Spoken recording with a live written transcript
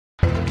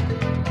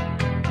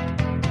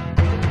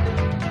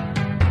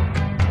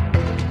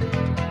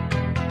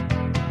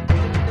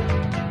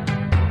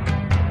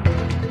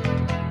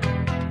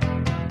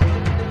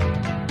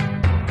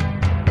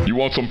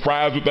want some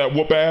fries with that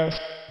whoop ass?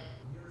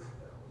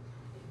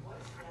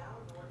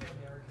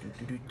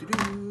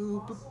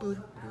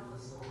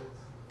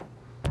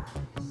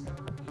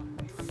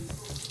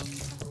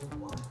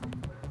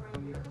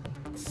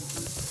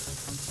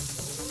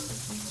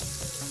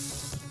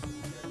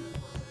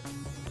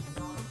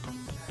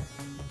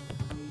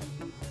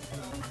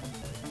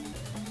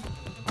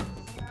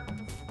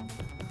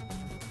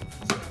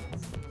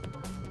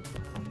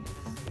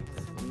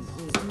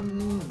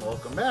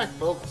 Welcome back,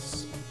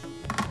 folks.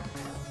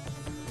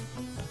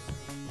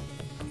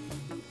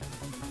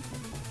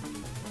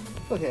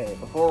 Okay,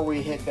 before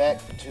we head back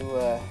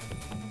to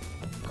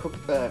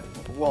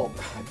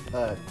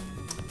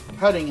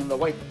cutting in the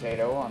white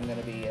potato, I'm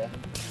gonna be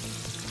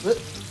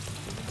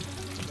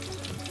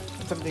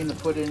something to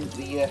put in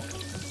the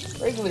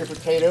regular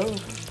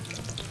potatoes.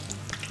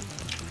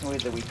 The way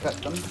that we cut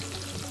them.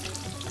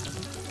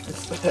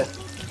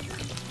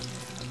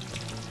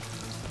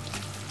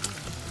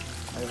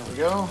 There we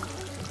go.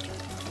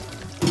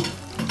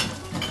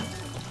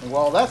 And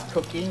while that's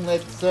cooking,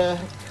 let's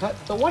cut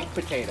the white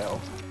potato.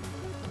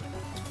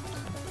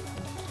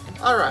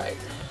 Alright,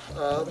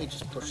 let me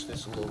just push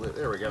this a little bit.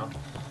 There we go.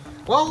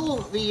 While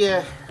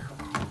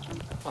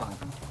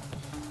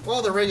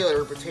the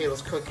regular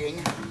potato's cooking,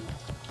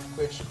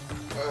 which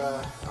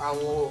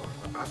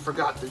I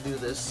forgot to do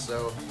this,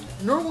 so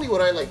normally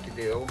what I like to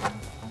do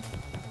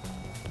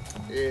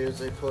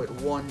is I put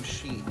one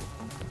sheet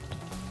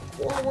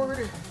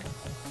forward,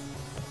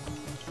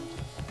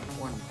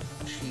 one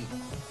sheet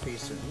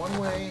facing one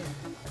way,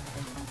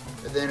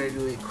 and then I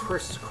do a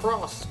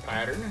crisscross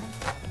pattern.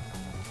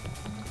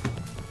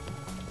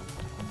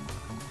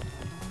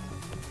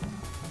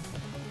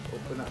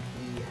 Open up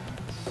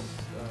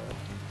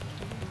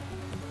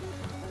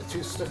the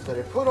two stuff that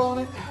I put on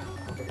it.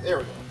 Okay, there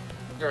we go.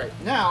 Alright,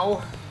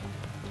 now,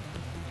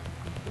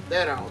 get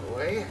that out of the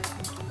way.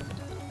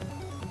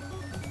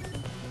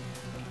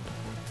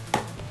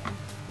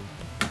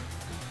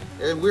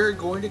 And we're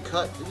going to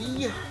cut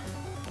the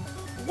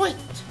white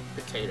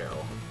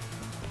potato.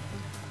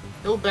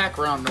 No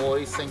background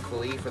noise,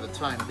 thankfully, for the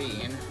time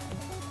being.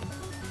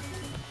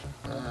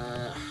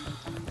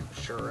 Make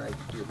sure I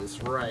do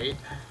this right.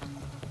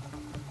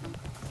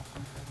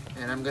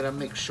 And I'm gonna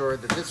make sure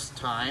that this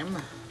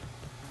time,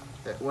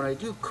 that when I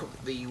do cook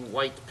the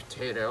white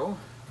potato,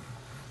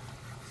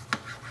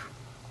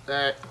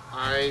 that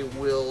I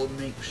will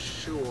make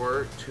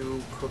sure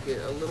to cook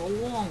it a little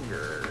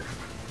longer.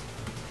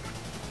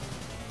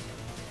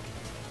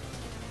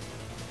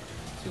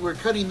 See, we're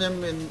cutting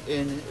them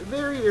in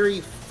very,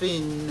 very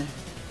thin,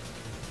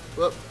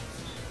 well,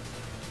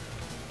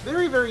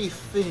 very, very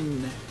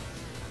thin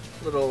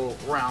little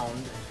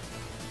round,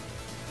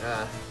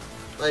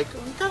 like,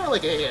 kind of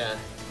like a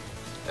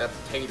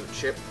potato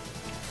chip.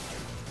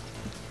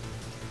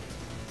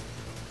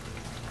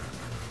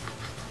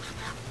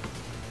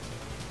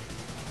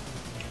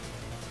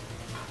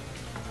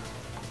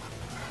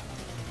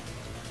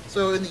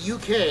 So in the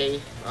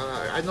UK,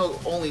 I know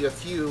only a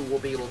few will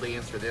be able to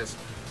answer this.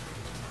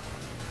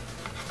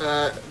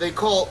 They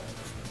call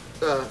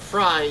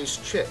fries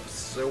chips.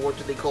 So what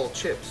do they call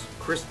chips?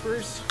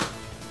 Crispers?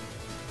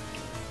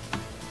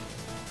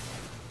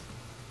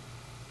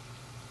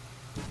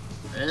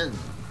 And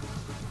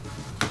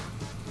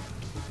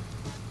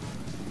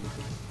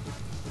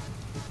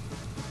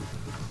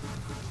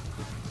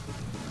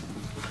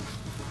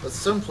but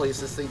some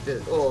places think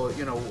that, oh,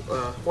 you know,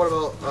 what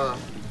about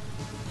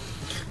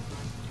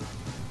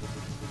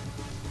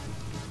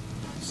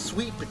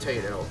sweet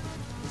potato?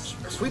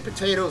 Sweet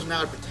potato is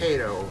not a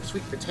potato.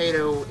 Sweet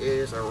potato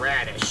is a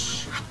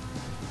radish.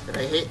 And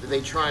I hate that they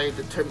tried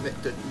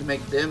to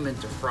make them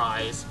into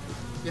fries.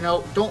 You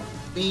know, don't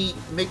be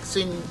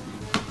mixing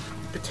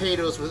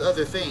potatoes with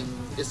other things.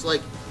 It's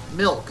like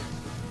milk.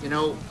 You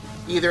know,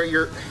 either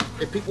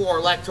if people are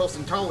lactose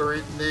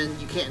intolerant, then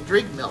you can't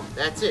drink milk.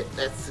 That's it.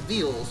 That's the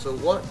deal. So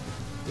what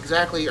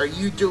exactly are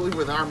you doing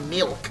with our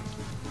milk?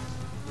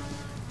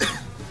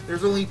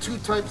 There's only two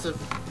types of...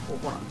 Oh,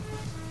 hold on.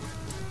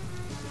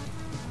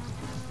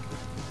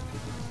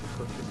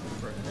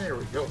 There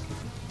we go.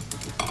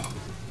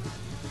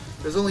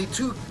 There's only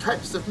two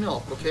types of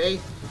milk, okay?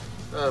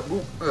 Or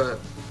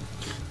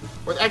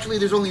actually,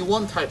 there's only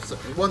one type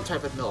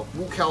of milk,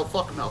 moo cow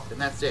fuck milk, and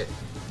that's it.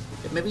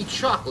 It may be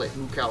chocolate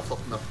moo cow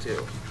fuck milk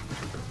too.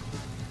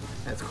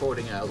 That's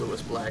quoting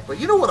Lewis Black. But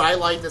you know what I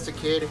liked as a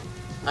kid?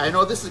 I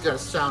know this is gonna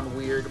sound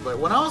weird, but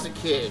when I was a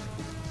kid,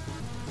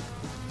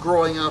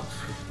 growing up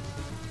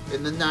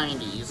in the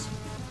 90s,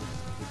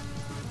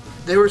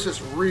 there was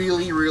this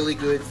really, really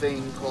good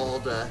thing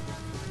called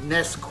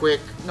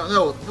Nesquik.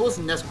 No, it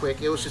wasn't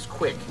Nesquik. It was just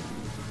Quick.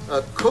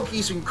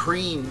 Cookies and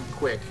cream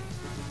Quick.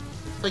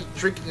 It's like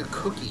drinking a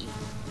cookie.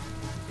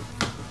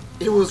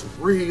 It was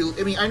real.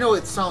 I mean, I know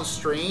it sounds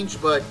strange,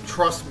 but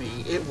trust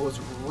me, it was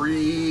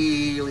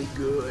really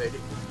good.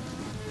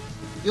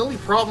 The only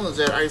problem is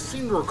that I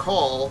seem to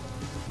recall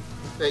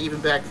that even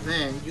back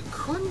then, you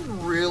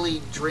couldn't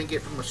really drink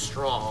it from a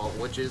straw,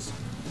 which is,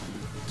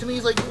 to me,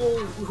 is like, well,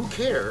 who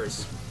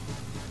cares?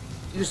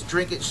 You just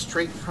drink it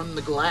straight from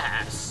the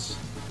glass.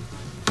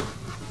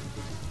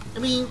 I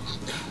mean,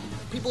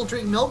 people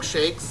drink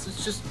milkshakes.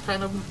 It's just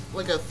kind of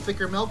like a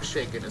thicker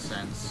milkshake in a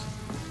sense.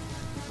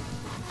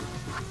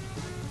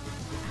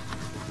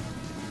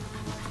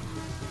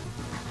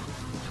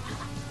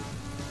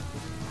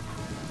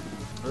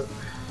 There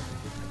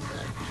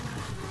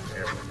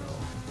we go.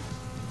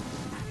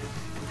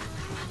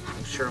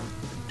 Make sure I'm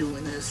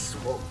doing this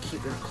while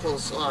keeping a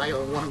close eye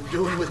on what I'm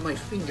doing with my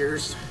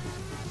fingers.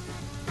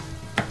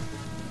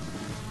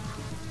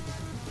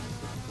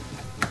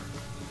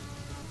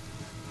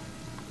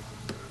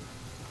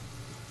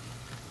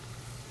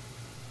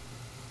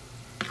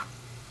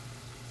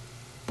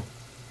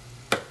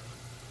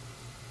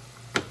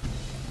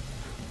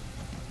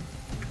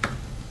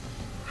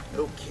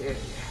 Okay.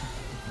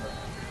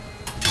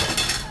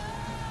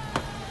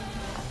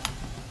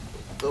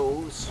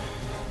 Those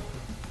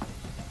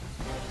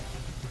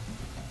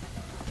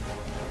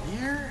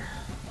here.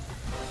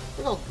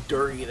 Look how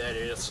dirty that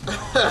is.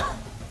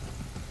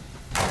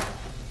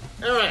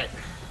 All right.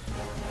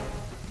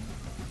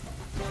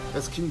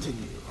 Let's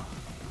continue.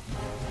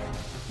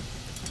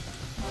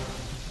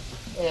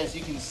 As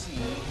you can see,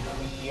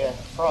 the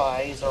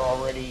fries are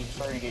already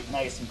starting to get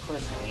nice and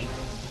crispy.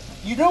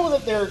 You know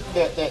that they're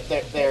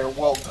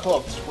well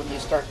cooked when they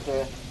start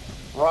to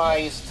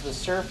rise to the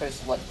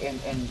surface, like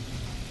and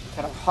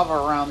kind of hover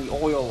around the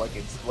oil like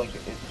it's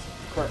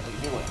currently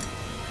doing.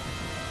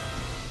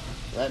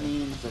 That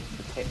means that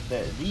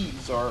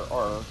these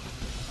are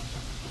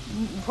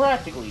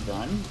practically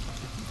done.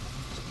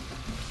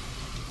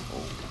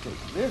 We'll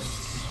take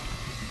this,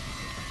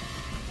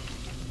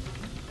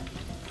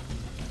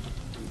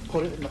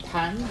 put it in the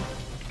pan.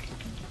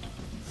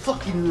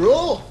 Fucking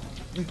roll,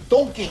 you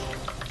donkey!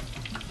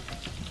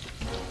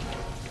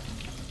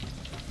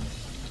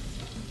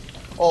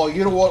 Oh,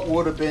 you know what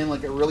would have been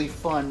like a really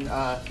fun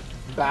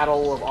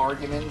battle of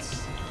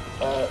arguments?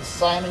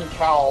 Simon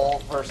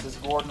Cowell versus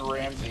Gordon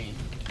Ramsay.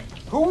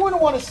 Who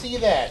wouldn't want to see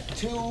that?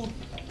 Two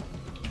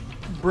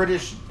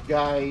British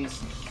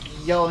guys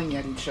yelling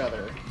at each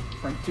other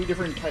from two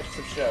different types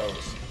of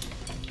shows.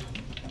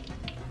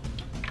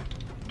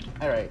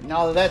 Alright,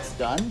 now that that's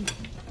done,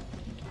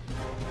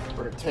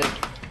 we're going to take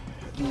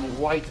the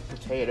white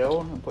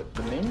potato and put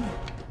them in.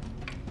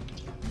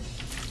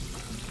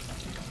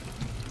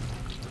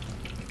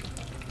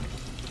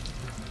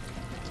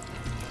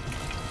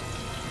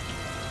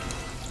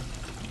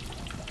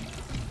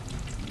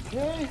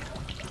 Okay.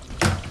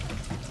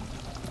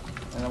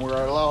 And then we're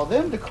going to allow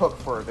them to cook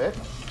for a bit.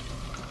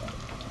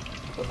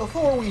 But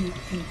before we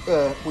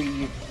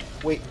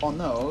wait on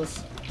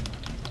those,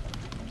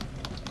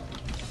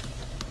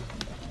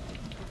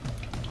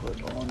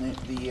 put on it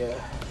the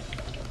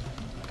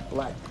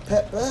black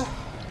pepper,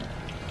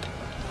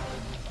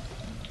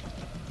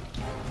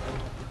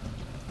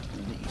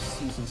 and the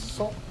seasoned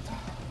salt.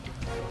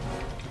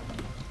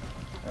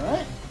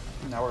 Alright,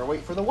 now we're going to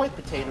wait for the white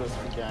potatoes to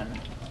be done.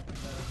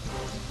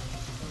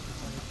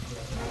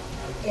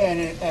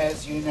 And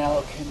as you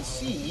now can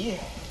see,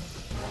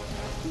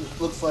 it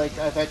looks like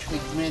I've actually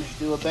managed to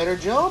do a better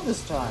job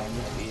this time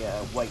with the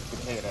white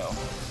potato.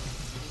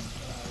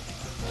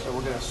 So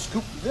we're going to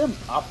scoop them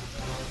up.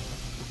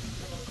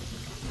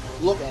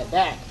 Look at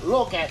that,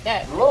 look at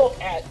that, look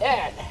at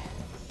that!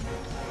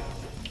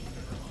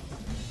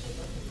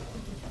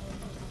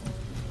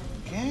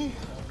 Okay,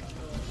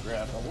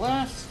 grab the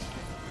last.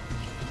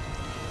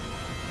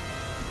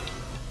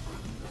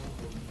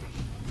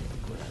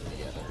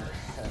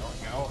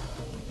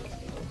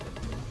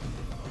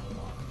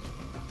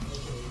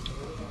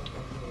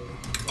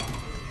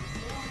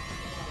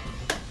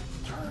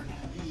 Turn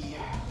the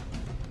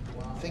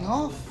thing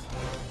off.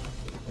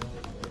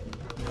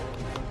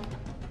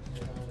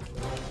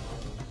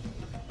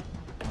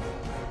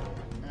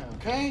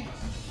 Okay.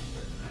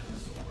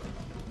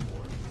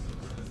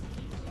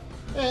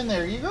 And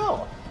there you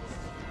go.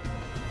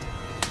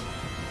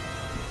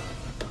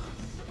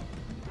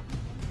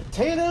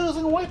 Potatoes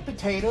and white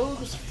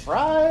potatoes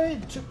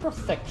fried to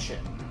perfection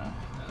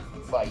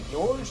by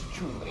yours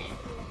truly.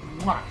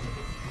 Mwah.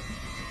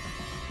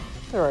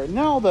 All right,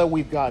 now that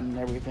we've gotten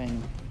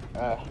everything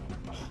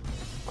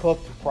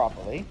cooked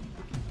properly,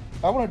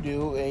 I want to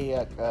do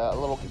a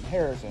little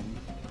comparison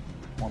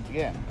once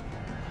again.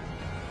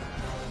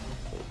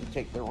 So we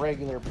take the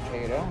regular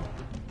potato.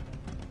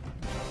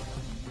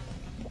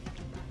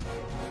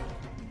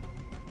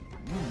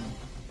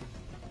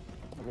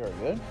 Very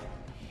good.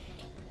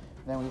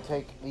 Then we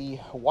take the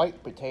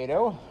white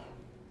potato.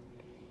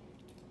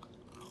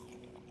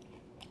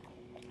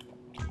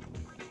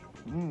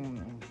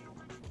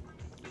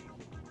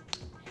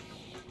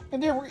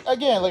 And there,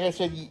 again, like I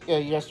said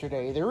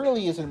yesterday, there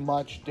really isn't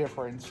much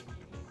difference.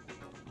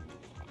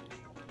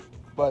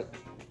 But,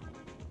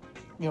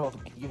 you know, if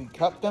you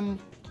cut them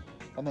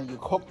and then you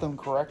cook them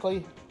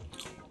correctly,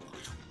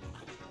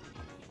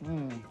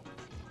 and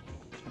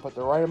put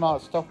the right amount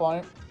of stuff on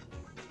it,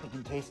 it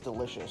can taste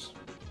delicious.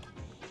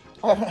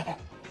 Again,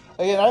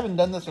 I haven't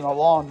done this in a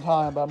long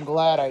time, but I'm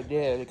glad I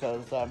did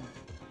because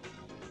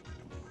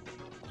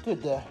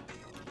could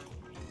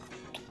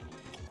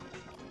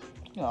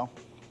you know,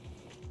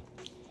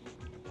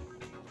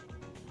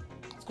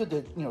 it's good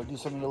to, you know, do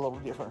something a little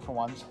different for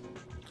once.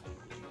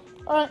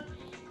 Alright.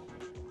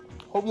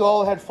 Hope you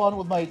all had fun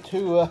with my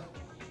two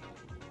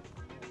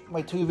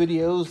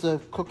videos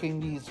of cooking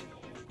these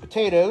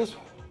potatoes.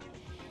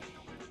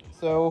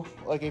 So,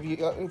 like, if you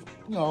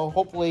know,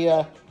 hopefully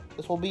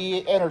this will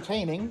be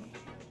entertaining.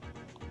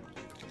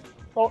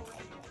 Well,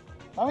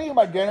 I'm eating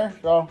my dinner,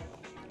 so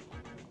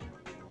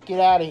get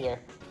out of here.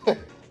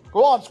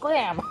 Go on,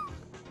 scram.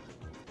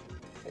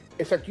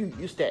 Except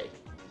you stay.